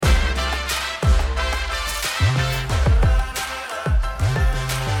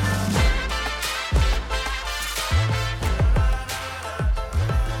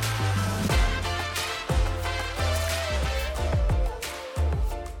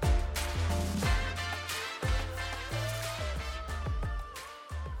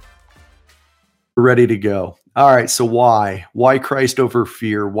ready to go. All right. So why Christ over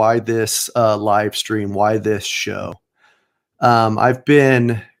fear? Why this live stream? Why this show? I've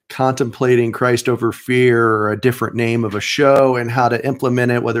been contemplating Christ over fear, or a different name of a show, and how to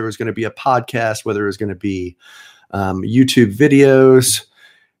implement it, whether it was going to be a podcast, whether it was going to be YouTube videos.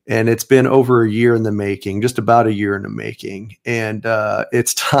 And it's been over a year in the making, just about a year in the making. And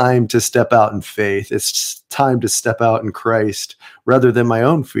it's time to step out in faith. It's time to step out in Christ rather than my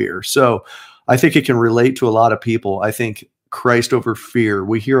own fear. So I think it can relate to a lot of people. I think Christ over fear.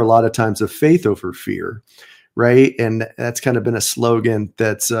 We hear a lot of times of faith over fear, right? And that's kind of been a slogan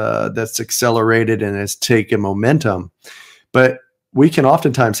that's accelerated and has taken momentum. But we can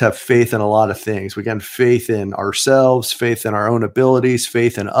oftentimes have faith in a lot of things. We can have faith in ourselves, faith in our own abilities,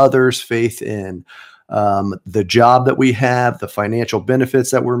 faith in others, faith in the job that we have, the financial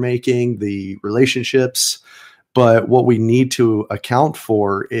benefits that we're making, the relationships. But what we need to account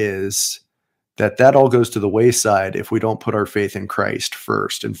for is that all goes to the wayside if we don't put our faith in Christ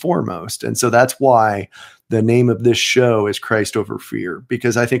first and foremost. And so that's why the name of this show is Christ Over Fear,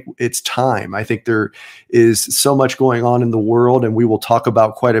 because I think it's time. I think there is so much going on in the world, and we will talk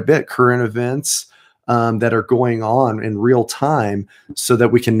about quite a bit current events that are going on in real time, so that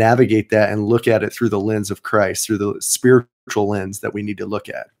we can navigate that and look at it through the lens of Christ, through the spiritual lens that we need to look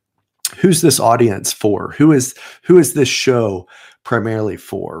at. Who's this audience for? Who is this show primarily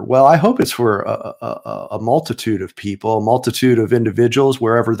for? Well, I hope it's for a multitude of people, a multitude of individuals,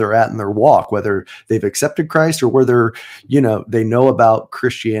 wherever they're at in their walk, whether they've accepted Christ or whether, they know about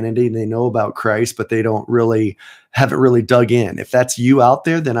Christianity and they know about Christ, but they haven't really dug in. If that's you out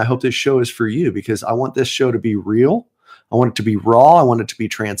there, then I hope this show is for you, because I want this show to be real. I want it to be raw. I want it to be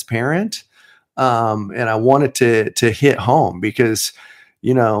transparent. And I want it to hit home, because,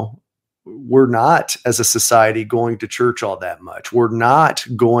 we're not, as a society, going to church all that much. We're not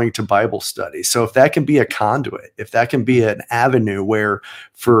going to Bible study. So if that can be a conduit, if that can be an avenue where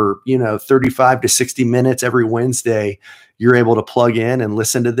for, 35 to 60 minutes every Wednesday, you're able to plug in and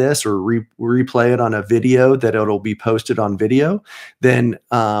listen to this, or replay it on a video that it'll be posted on video, then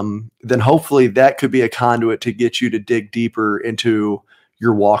hopefully that could be a conduit to get you to dig deeper into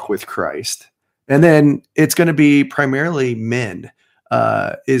your walk with Christ. And then it's going to be primarily men.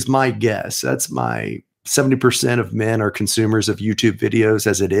 Is my guess. That's my 70% of men are consumers of YouTube videos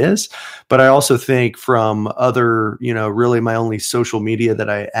as it is. But I also think from other, really my only social media that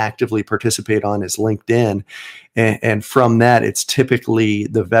I actively participate on is LinkedIn. And from that, it's typically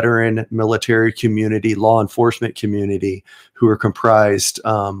the veteran military community, law enforcement community, who are comprised,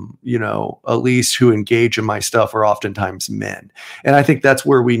 at least who engage in my stuff, are oftentimes men. And I think that's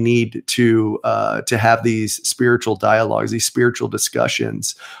where we need to have these spiritual dialogues, these spiritual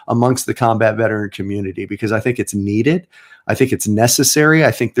discussions amongst the combat veteran community, because I think it's needed. I think it's necessary.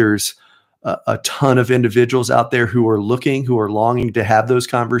 I think there's a ton of individuals out there who are longing to have those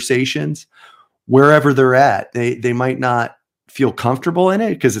conversations wherever they're at. They might not feel comfortable in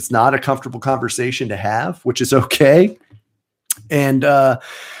it, because it's not a comfortable conversation to have, which is okay. And,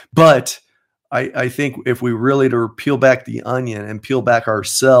 but I think if we really to peel back the onion and peel back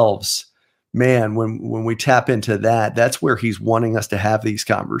ourselves, man, when we tap into that, that's where he's wanting us to have these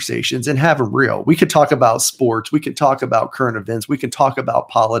conversations and have them real. We could talk about sports. We could talk about current events. We can talk about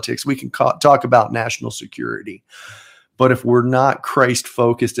politics. We can talk about national security. But if we're not Christ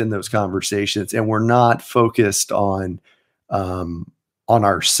focused in those conversations, and we're not focused on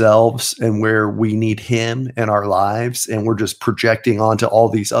ourselves and where we need him in our lives, and we're just projecting onto all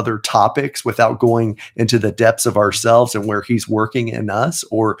these other topics without going into the depths of ourselves and where he's working in us,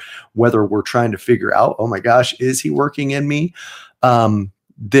 or whether we're trying to figure out, oh my gosh, is he working in me?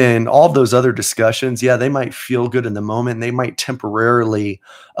 Then all those other discussions, they might feel good in the moment. They might temporarily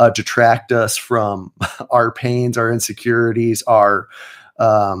detract us from our pains, our insecurities, our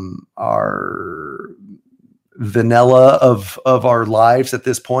vanilla of our lives at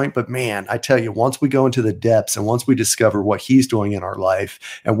this point. But man, I tell you, once we go into the depths and once we discover what he's doing in our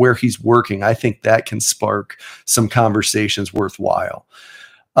life and where he's working, I think that can spark some conversations worthwhile.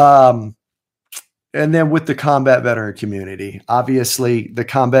 And then with the combat veteran community, obviously the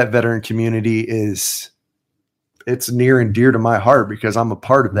combat veteran community it's near and dear to my heart, because I'm a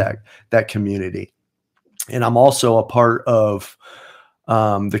part of that community. And I'm also a part of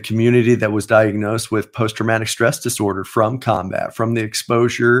the community that was diagnosed with post-traumatic stress disorder from combat, from the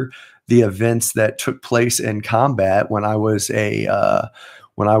exposure, the events that took place in combat when I was a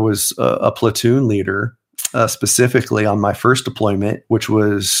platoon leader, specifically on my first deployment, which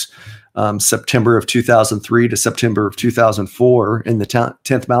was September of 2003 to September of 2004 in the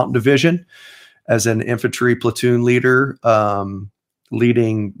 10th Mountain Division as an infantry platoon leader.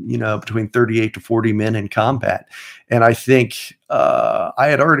 leading, between 38 to 40 men in combat. And I think I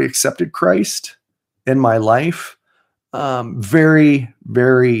had already accepted Christ in my life. Very,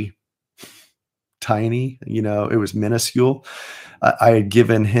 very tiny, it was minuscule. I had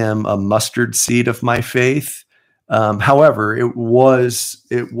given him a mustard seed of my faith. However, it was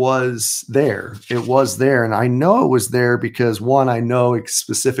there. It was there. And I know it was there because, one, I know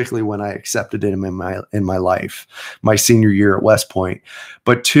specifically when I accepted him in my life, my senior year at West Point.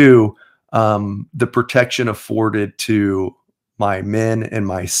 But two, the protection afforded to my men and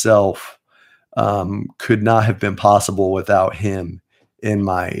myself could not have been possible without him in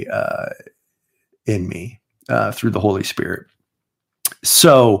me through the Holy Spirit.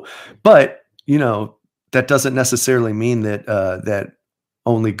 So, but that doesn't necessarily mean that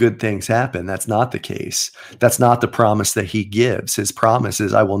only good things happen. That's not the case. That's not the promise that he gives. His promise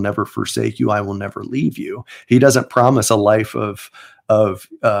is, I will never forsake you. I will never leave you. He doesn't promise a life of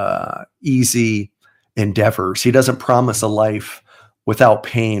easy endeavors. He doesn't promise a life without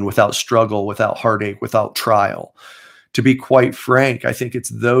pain, without struggle, without heartache, without trial. To be quite frank, I think it's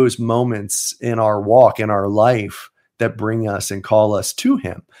those moments in our walk, in our life, that bring us and call us to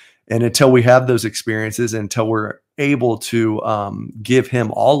him. And until we have those experiences, until we're able to give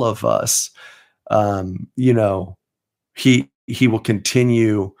him all of us, he will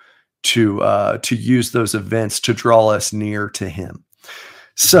continue to use those events to draw us near to him.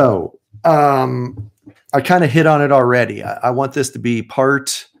 So I kind of hit on it already. I want this to be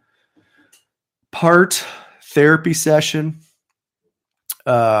part therapy session.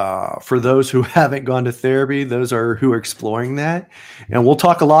 For those who haven't gone to therapy, those are who are exploring that. And we'll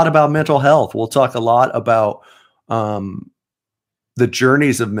talk a lot about mental health. We'll talk a lot about the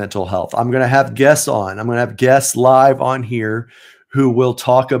journeys of mental health. I'm going to have guests on. I'm going to have guests live on here who will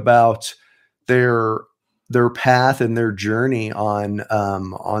talk about their path and their journey on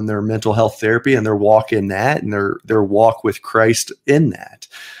their mental health therapy and their walk in that, and their walk with Christ in that.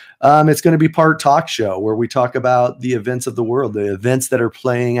 It's going to be part talk show where we talk about the events of the world, the events that are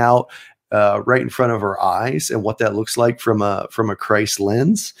playing out right in front of our eyes, and what that looks like from a Christ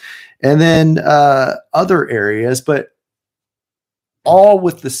lens, and then other areas, but all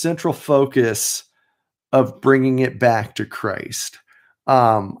with the central focus of bringing it back to Christ.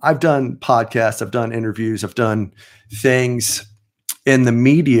 I've done podcasts, I've done interviews, I've done things in the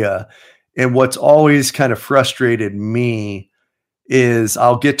media, and what's always kind of frustrated me is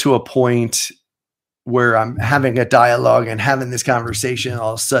I'll get to a point where I'm having a dialogue and having this conversation.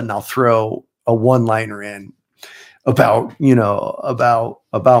 All of a sudden I'll throw a one-liner in about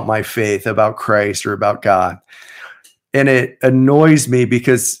my faith, about Christ, or about God. And it annoys me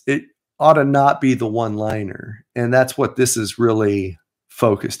because it ought to not be the one-liner. And that's what this is really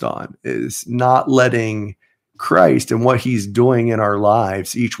focused on, is not letting Christ and what he's doing in our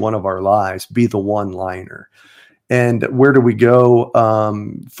lives, each one of our lives, be the one-liner. And where do we go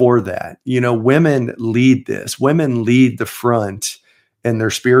for that? Women lead this. Women lead the front in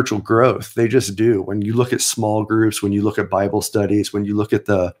their spiritual growth. They just do. When you look at small groups, when you look at Bible studies, when you look at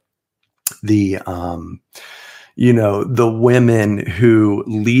the women who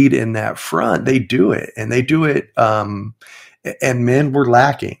lead in that front, they do it, and they do it. And men, we're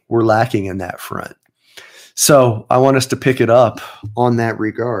lacking in that front. So I want us to pick it up on that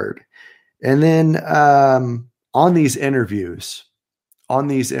regard. And then, on these interviews, I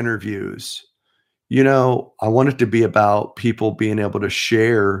want it to be about people being able to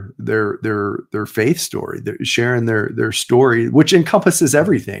share their faith story, sharing their story, which encompasses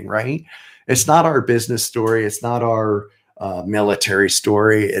everything, right? It's not our business story. It's not our military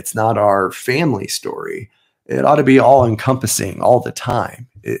story. It's not our family story. It ought to be all encompassing all the time,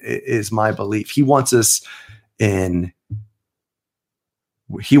 is my belief. He wants us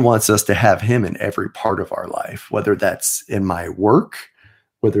to have him in every part of our life, whether that's in my work,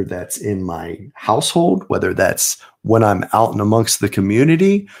 whether that's in my household, whether that's when I'm out and amongst the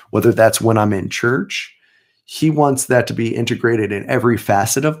community, whether that's when I'm in church. He wants that to be integrated in every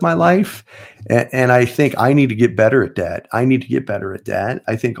facet of my life. And I think I need to get better at that. I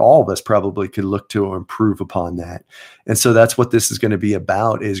think all of us probably could look to improve upon that. And so that's what this is going to be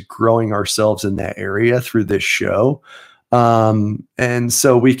about, is growing ourselves in that area through this show. And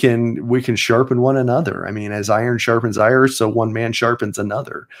so we can sharpen one another. I mean, as iron sharpens iron, so one man sharpens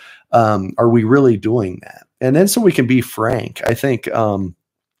another. Are we really doing that? And then so we can be frank. I think,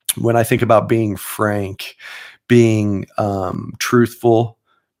 when I think about being frank, being, truthful,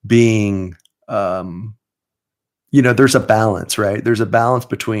 being, there's a balance, right? There's a balance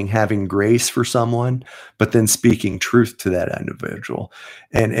between having grace for someone, but then speaking truth to that individual.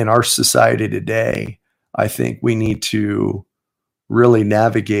 And in our society today, I think we need to really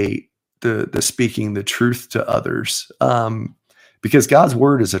navigate the speaking the truth to others. Because God's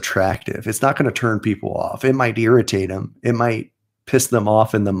word is attractive. It's not going to turn people off. It might irritate them. It might piss them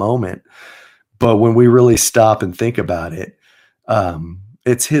off in the moment. But when we really stop and think about it,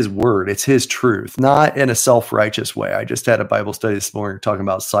 it's his word. It's his truth, not in a self-righteous way. I just had a Bible study this morning talking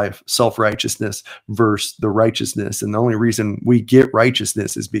about self-righteousness versus the righteousness. And the only reason we get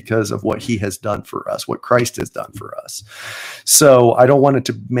righteousness is because of what he has done for us, what Christ has done for us. So I don't want it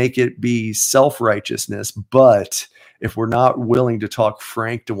to make it be self-righteousness, but if we're not willing to talk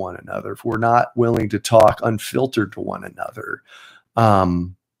frank to one another, if we're not willing to talk unfiltered to one another,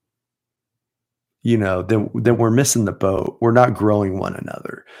 then we're missing the boat. We're not growing one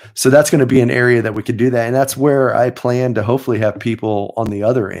another. So that's going to be an area that we could do that. And that's where I plan to hopefully have people on the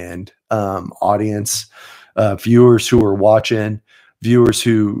other end, audience, viewers who are watching, viewers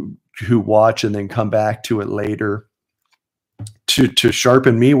who watch and then come back to it later to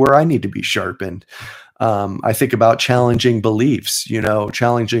sharpen me where I need to be sharpened. I think about challenging beliefs,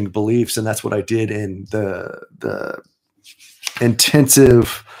 and that's what I did in the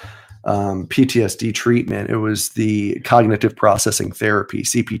intensive PTSD treatment. It was the cognitive processing therapy.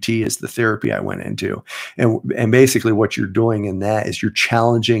 CPT is the therapy I went into. And basically what you're doing in that is you're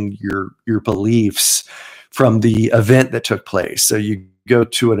challenging your beliefs from the event that took place. So you go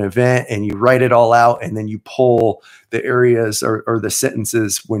to an event and you write it all out, and then you pull the areas or the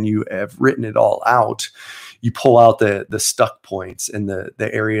sentences when you have written it all out. You pull out the stuck points and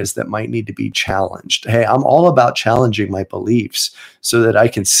the areas that might need to be challenged. Hey, I'm all about challenging my beliefs so that I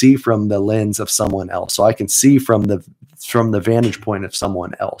can see from the lens of someone else. So I can see from the vantage point of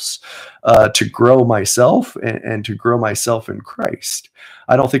someone else, to grow myself and to grow myself in Christ.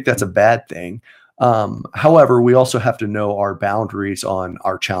 I don't think that's a bad thing. However, we also have to know our boundaries on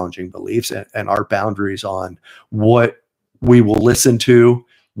our challenging beliefs and our boundaries on what we will listen to,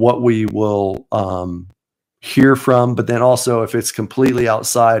 what we will, hear from, but then also if it's completely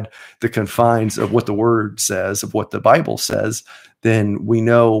outside the confines of what the word says, of what the Bible says, then we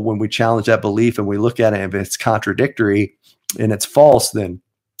know when we challenge that belief and we look at it, if it's contradictory and it's false, then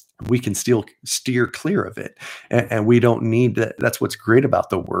we can still steer clear of it. And we don't need that. That's what's great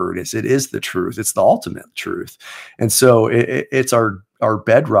about the word is it is the truth. It's the ultimate truth. And so it's our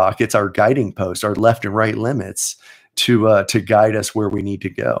bedrock. It's our guiding post, our left and right limits to guide us where we need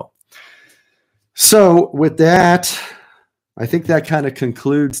to go. So with that, I think that kind of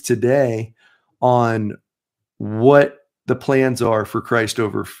concludes today on what the plans are for Christ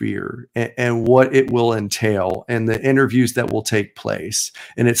Over Fear and what it will entail and the interviews that will take place.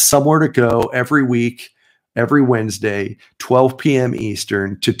 And it's somewhere to go every week, every Wednesday, 12 p.m.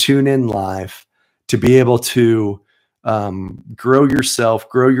 Eastern, to tune in live, to be able to grow yourself,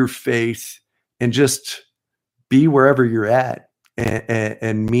 grow your faith, and just be wherever you're at.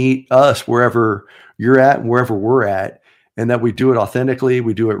 And meet us wherever you're at and wherever we're at, and that we do it authentically,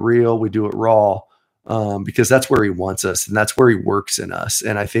 we do it real, we do it raw, because that's where he wants us and that's where he works in us.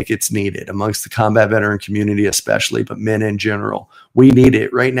 And I think it's needed amongst the combat veteran community, especially, but men in general. We need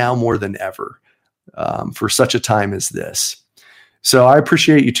it right now more than ever, for such a time as this. So I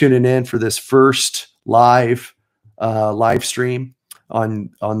appreciate you tuning in for this first live stream on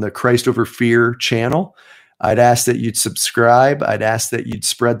the Christ Over Fear channel. I'd ask that you'd subscribe. I'd ask that you'd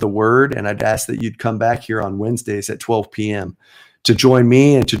spread the word, and I'd ask that you'd come back here on Wednesdays at 12 p.m. to join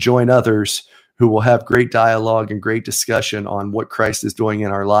me and to join others who will have great dialogue and great discussion on what Christ is doing in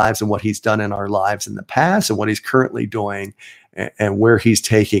our lives and what he's done in our lives in the past and what he's currently doing and where he's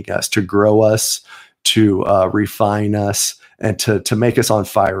taking us to grow us, to refine us, and to make us on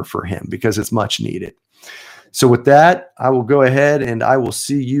fire for him, because it's much needed. So with that, I will go ahead and I will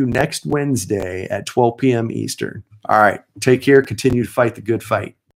see you next Wednesday at 12 p.m. Eastern. All right. Take care. Continue to fight the good fight.